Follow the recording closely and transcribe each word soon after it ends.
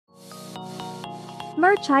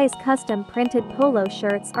Merchi's custom printed polo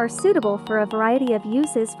shirts are suitable for a variety of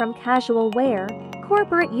uses, from casual wear,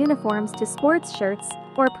 corporate uniforms to sports shirts,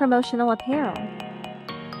 or promotional apparel.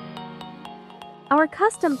 Our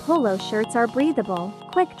custom polo shirts are breathable,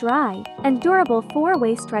 quick-dry, and durable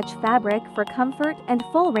 4-way stretch fabric for comfort and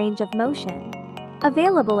full range of motion.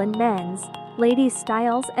 Available in men's, ladies'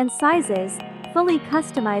 styles and sizes, fully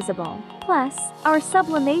customizable. Plus, our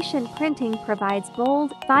sublimation printing provides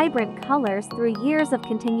bold, vibrant colors through years of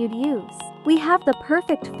continued use. We have the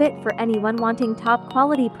perfect fit for anyone wanting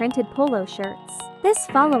top-quality printed polo shirts. This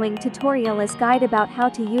following tutorial is guide about how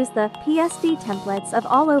to use the PSD templates of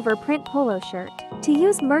all-over print polo shirt. To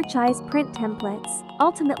use Merchi's print templates,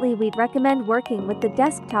 ultimately we'd recommend working with the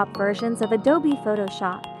desktop versions of Adobe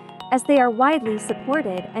Photoshop, as they are widely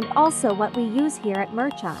supported and also what we use here at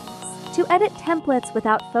Merchi's. To edit templates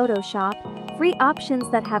without Photoshop, free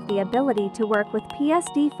options that have the ability to work with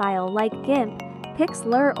PSD file like GIMP,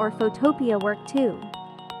 Pixlr or Photopea work too.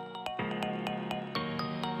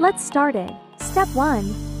 Let's start it. Step 1.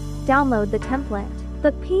 Download the template.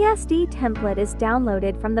 The PSD template is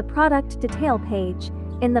downloaded from the product detail page.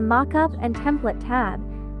 In the Mockup and Template tab,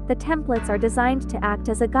 the templates are designed to act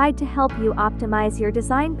as a guide to help you optimize your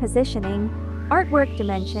design positioning, artwork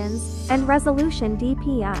dimensions, and resolution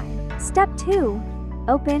DPI. Step 2.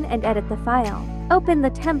 Open and edit the file. Open the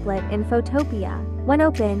template in Photopea. When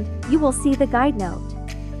opened, you will see the guide note.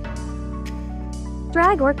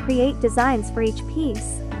 Drag or create designs for each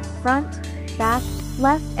piece: front, back,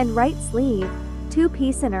 left and right sleeve,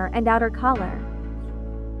 2-piece inner and outer collar.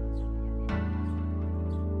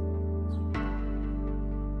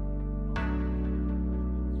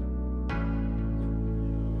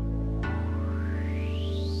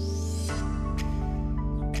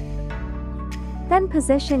 Then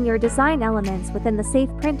position your design elements within the safe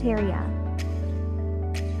print area.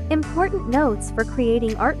 Important notes for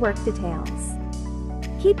creating artwork details.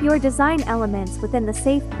 Keep your design elements within the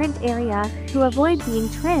safe print area to avoid being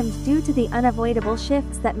trimmed due to the unavoidable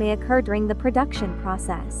shifts that may occur during the production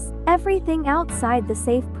process. Everything outside the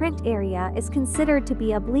safe print area is considered to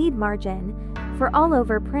be a bleed margin. For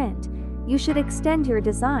all-over print, you should extend your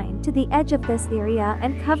design to the edge of this area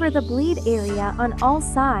and cover the bleed area on all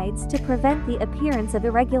sides to prevent the appearance of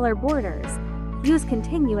irregular borders. Use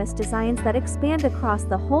continuous designs that expand across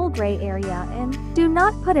the whole gray area, and do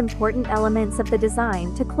not put important elements of the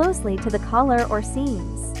design too closely to the collar or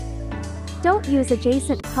seams. Don't use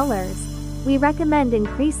adjacent colors. We recommend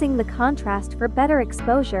increasing the contrast for better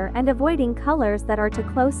exposure and avoiding colors that are too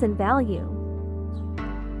close in value.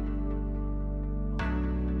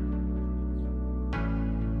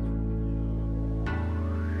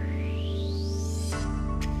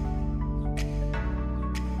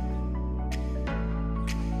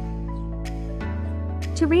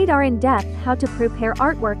 To read our in-depth how to prepare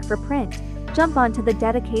artwork for print, jump onto the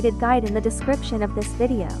dedicated guide in the description of this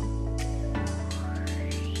video.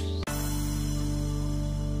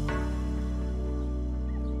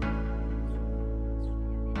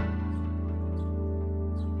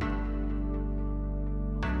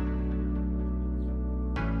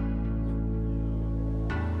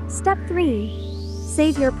 Step 3.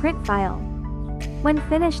 Save your print file. When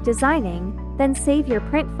finished designing, then save your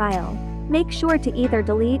print file. Make sure to either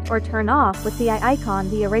delete or turn off with the eye icon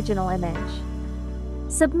the original image.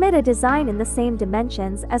 Submit a design in the same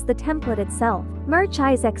dimensions as the template itself.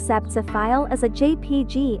 Merchi's accepts a file as a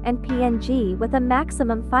JPG and PNG with a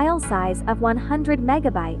maximum file size of 100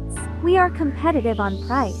 megabytes. We are competitive on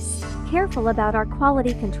price, careful about our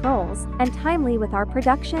quality controls, and timely with our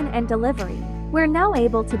production and delivery. We're now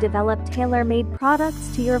able to develop tailor-made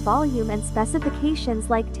products to your volume and specifications,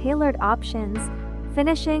 like tailored options,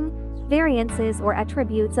 finishing, variances or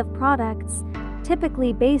attributes of products,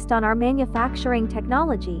 typically based on our manufacturing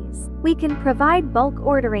technologies. We can provide bulk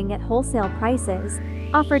ordering at wholesale prices,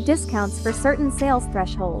 offer discounts for certain sales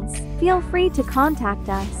thresholds. Feel free to contact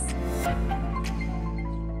us.